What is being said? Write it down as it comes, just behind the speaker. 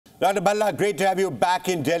Dr. Bhalla, great to have you back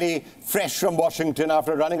in Delhi, fresh from Washington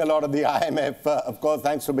after running a lot of the IMF. Of course,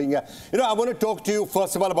 thanks for being here. I want to talk to you,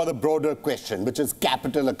 first of all, about the broader question, which is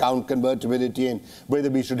capital account convertibility and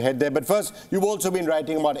whether we should head there. But first, you've also been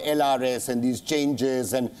writing about LRS and these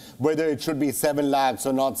changes and whether it should be 7 lakhs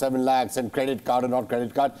or not 7 lakhs and credit card or not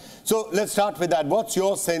credit card. So let's start with that. What's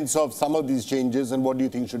your sense of some of these changes and what do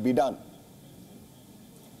you think should be done?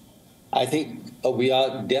 I think we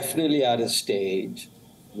are definitely at a stage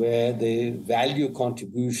where the value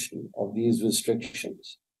contribution of these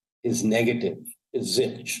restrictions is negative, is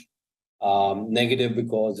zilch. Negative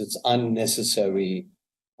because it's unnecessary.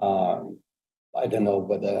 I don't know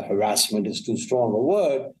whether harassment is too strong a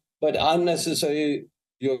word, but unnecessary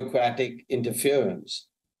bureaucratic interference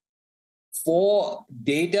for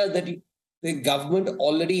data that the government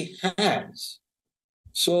already has.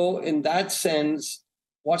 So in that sense,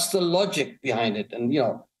 what's the logic behind it? And,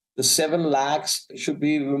 the 7 lakhs should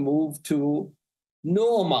be removed to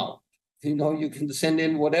no amount. You can send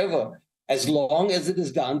in whatever, as long as it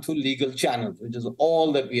is done through legal channels, which is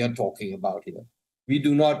all that we are talking about here. We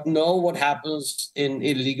do not know what happens in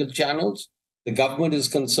illegal channels. The government is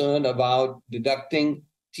concerned about deducting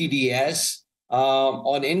TDS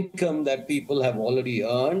on income that people have already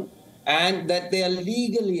earned and that they are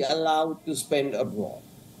legally allowed to spend abroad.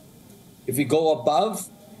 If we go above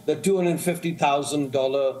the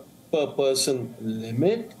 $250,000 per person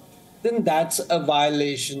limit, then that's a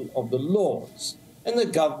violation of the laws. And the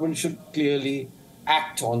government should clearly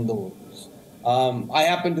act on those. I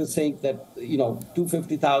happen to think that,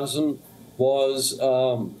 250,000 was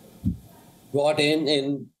brought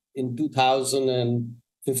in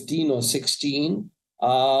 2015 or 16.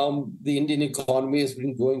 The Indian economy has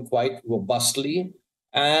been growing quite robustly.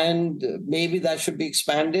 And maybe that should be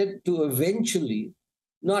expanded to eventually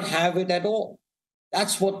not have it at all.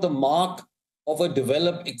 That's what the mark of a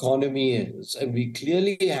developed economy is. And we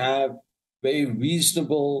clearly have very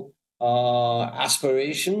reasonable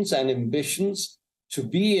aspirations and ambitions to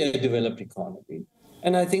be a developed economy.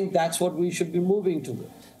 And I think that's what we should be moving toward.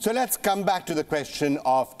 So let's come back to the question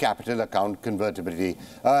of capital account convertibility.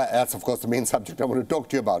 That's, of course, the main subject I want to talk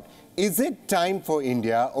to you about. Is it time for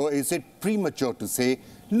India, or is it premature to say,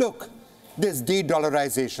 look, there's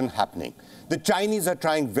de-dollarization happening. The Chinese are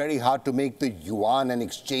trying very hard to make the yuan an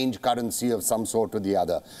exchange currency of some sort or the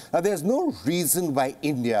other. Now, there's no reason why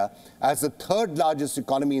India, as the third largest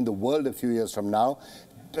economy in the world a few years from now,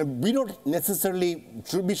 we don't necessarily,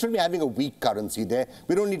 we shouldn't be having a weak currency there.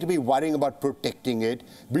 We don't need to be worrying about protecting it.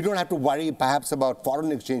 We don't have to worry perhaps about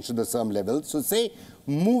foreign exchange to the same level. So say,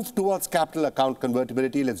 move towards capital account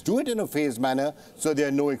convertibility. Let's do it in a phased manner so there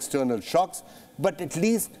are no external shocks. But at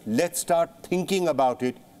least let's start thinking about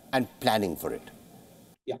it and planning for it.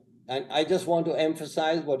 Yeah, and I just want to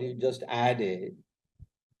emphasize what you just added.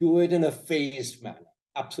 Do it in a phased manner.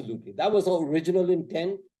 Absolutely. That was the original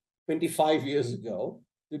intent 25 years ago,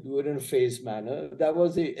 to do it in a phased manner. That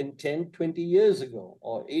was the intent 20 years ago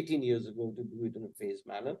or 18 years ago to do it in a phased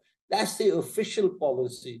manner. That's the official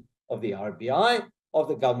policy of the RBI, of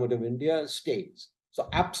the government of India, states. So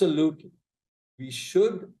absolutely, we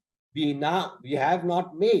have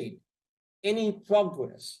not made any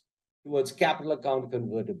progress towards capital account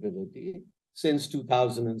convertibility since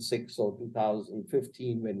 2006 or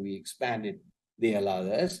 2015 when we expanded the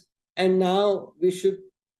LRS. And now we should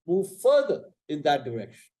move further in that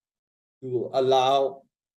direction to allow,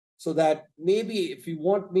 so that maybe if you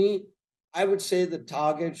want me, I would say the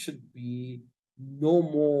target should be no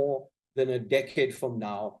more than a decade from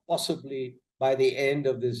now, possibly by the end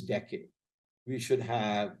of this decade, we should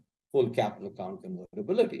have full capital account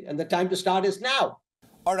convertibility. And the time to start is now.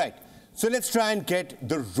 All right. So let's try and get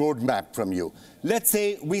the roadmap from you. Let's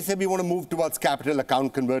say we want to move towards capital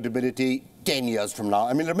account convertibility 10 years from now.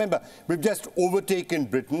 I mean, remember, we've just overtaken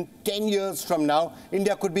Britain. 10 years from now,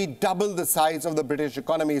 India could be double the size of the British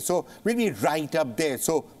economy. So we'll be right up there.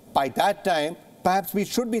 So by that time, perhaps we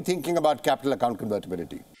should be thinking about capital account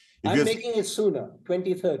convertibility. I'm making it sooner,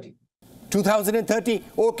 2030. 2030,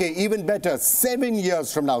 okay, even better. 7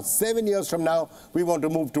 years from now, we want to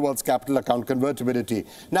move towards capital account convertibility.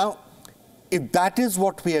 Now, if that is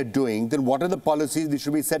what we are doing, then what are the policies we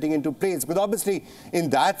should be setting into place? Because obviously, in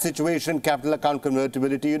that situation, capital account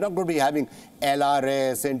convertibility, you're not going to be having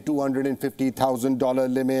LRS and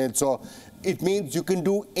 $250,000 limits, or it means you can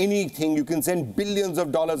do anything. You can send billions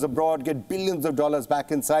of dollars abroad, get billions of dollars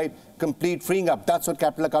back inside, complete freeing up. That's what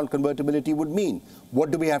capital account convertibility would mean.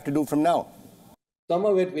 What do we have to do from now? Some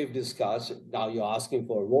of it we've discussed. Now you're asking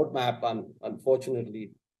for a roadmap, and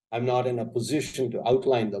unfortunately, I'm not in a position to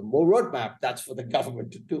outline the roadmap. That's for the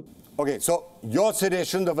government to do. Okay, so your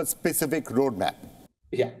suggestion of a specific roadmap.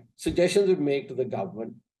 Yeah. suggestions would make to the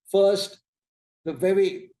government. First, the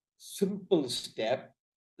very simple step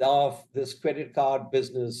of this credit card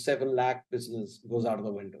business, 7 lakh business, goes out of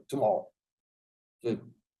the window tomorrow. So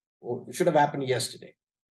it should have happened yesterday.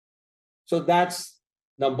 So that's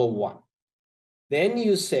number one. Then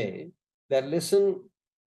you say that, listen,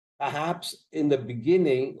 perhaps in the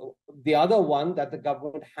beginning, the other one that the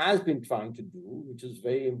government has been trying to do, which is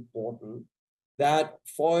very important, that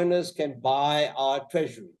foreigners can buy our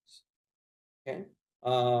treasuries. Okay?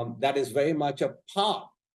 That is very much a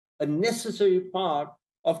necessary part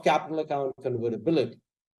of capital account convertibility,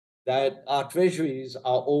 that our treasuries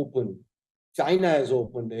are open. China has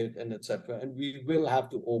opened it, and etc. And we will have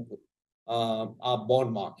to open our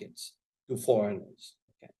bond markets to foreigners.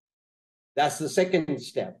 Okay? That's the second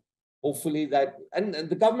step. Hopefully that, and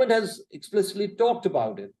the government has explicitly talked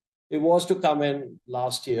about it. It was to come in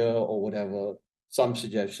last year or whatever, some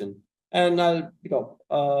suggestion. And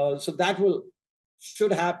so that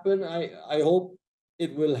should happen. I hope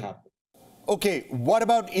it will happen. Okay, what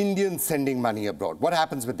about Indians sending money abroad? What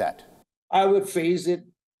happens with that? I would phase it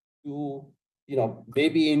to,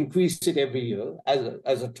 maybe increase it every year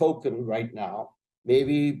as a token right now,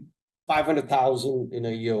 maybe 500,000 in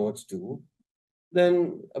a year or two,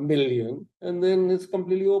 then 1 million, and then it's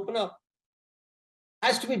completely open up.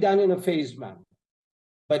 Has to be done in a phased manner.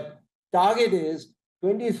 But target is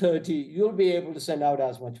 2030, you'll be able to send out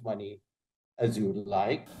as much money as you would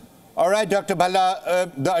like. All right, Dr.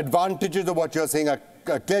 Bhalla, the advantages of what you're saying are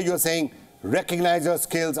clear. You're saying recognize your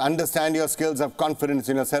skills, understand your skills, have confidence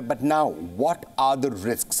in yourself. But now, what are the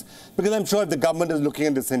risks? Because I'm sure if the government is looking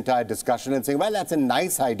at this entire discussion and saying, well, that's a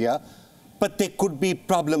nice idea, but there could be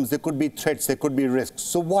problems, there could be threats, there could be risks.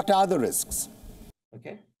 So what are the risks?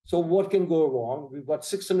 Okay. So what can go wrong? We've got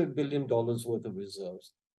 $600 billion worth of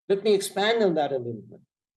reserves. Let me expand on that a little bit.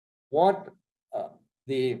 What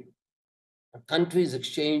the country's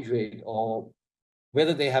exchange rate, or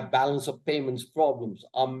whether they have balance of payments problems,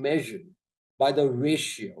 are measured by the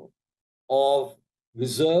ratio of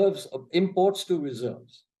reserves, of imports to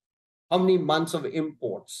reserves. How many months of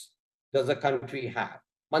imports does a country have?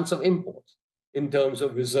 Months of imports in terms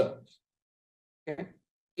of reserves. Okay?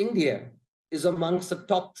 India is amongst the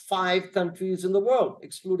top 5 countries in the world,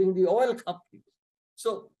 excluding the oil companies.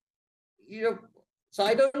 So, so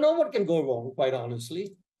I don't know what can go wrong, quite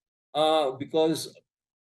honestly, because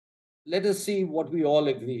let us see what we all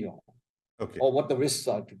agree on, okay, or what the risks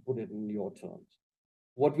are, to put it in your terms.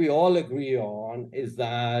 What we all agree on is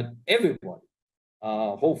that everyone,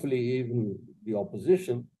 hopefully even the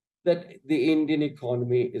opposition, that the Indian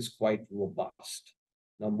economy is quite robust,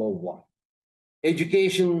 number one.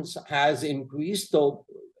 Education has increased, though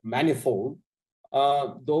manifold,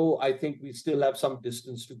 though I think we still have some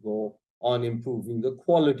distance to go on improving the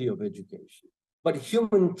quality of education. But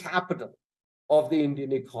human capital of the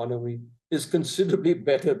Indian economy is considerably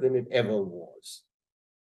better than it ever was.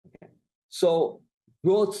 Okay. So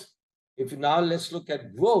growth, let's look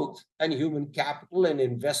at growth and human capital and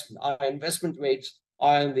investment. Our investment rates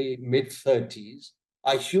are in the mid-30s.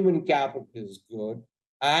 Our human capital is good.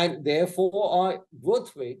 And therefore, our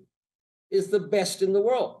growth rate is the best in the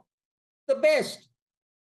world. The best.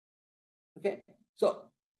 Okay. So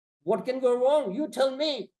what can go wrong? You tell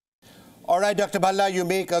me. All right, Dr. Bhalla, you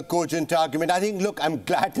make a cogent argument. I think, look, I'm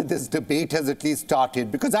glad that this debate has at least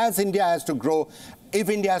started, because as India has to grow, if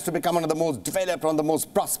India has to become one of the most developed, one of the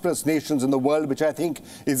most prosperous nations in the world, which I think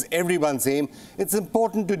is everyone's aim, it's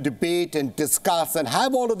important to debate and discuss and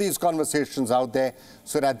have all of these conversations out there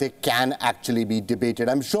so that they can actually be debated.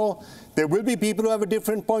 I'm sure there will be people who have a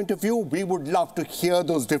different point of view. We would love to hear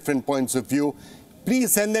those different points of view.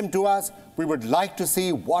 Please send them to us. We would like to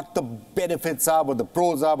see what the benefits are, what the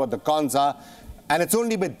pros are, what the cons are. And it's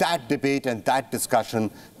only with that debate and that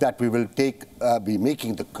discussion that we will be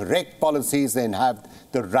making the correct policies and have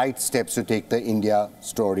the right steps to take the India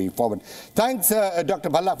story forward. Thanks, Dr.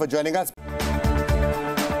 Bhalla, for joining us.